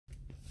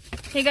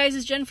Hey guys,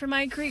 it's Jen from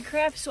My Creek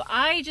Crafts. So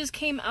I just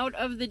came out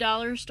of the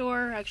dollar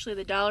store, actually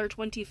the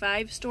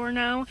 $1.25 store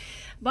now.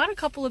 Bought a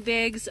couple of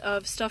bags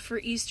of stuff for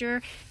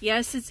Easter.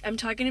 Yes, I'm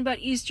talking about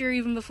Easter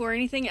even before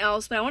anything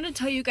else, but I want to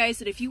tell you guys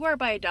that if you are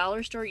by a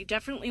dollar store, you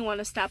definitely want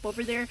to stop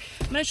over there.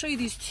 I'm going to show you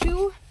these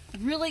two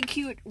really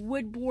cute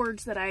wood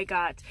boards that I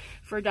got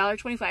for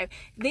 $1.25.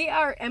 They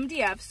are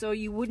MDF, so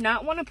you would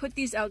not want to put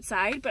these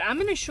outside, but I'm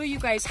going to show you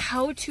guys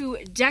how to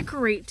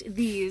decorate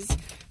these.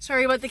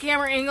 Sorry about the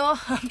camera angle.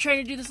 I'm trying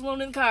to do this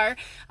alone in the car.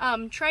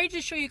 Try to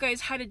show you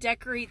guys how to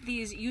decorate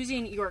these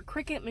using your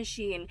Cricut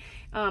machine.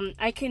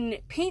 I can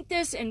paint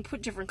this and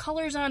put different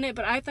colors on it,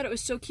 but I thought it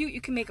was so cute.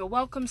 You can make a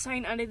welcome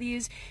sign out of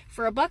these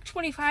for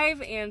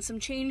 $1.25 and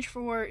some change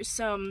for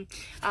some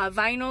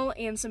vinyl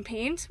and some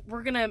paint.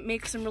 We're gonna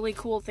make some really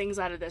cool things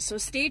out of this. So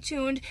stay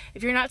tuned.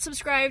 If you're not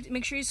subscribed,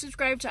 make sure you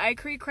subscribe to My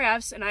Creek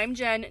Crafts, and I'm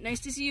Jen.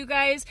 Nice to see you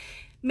guys.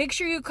 Make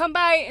sure you come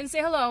by and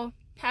say hello.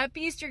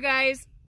 Happy Easter, guys.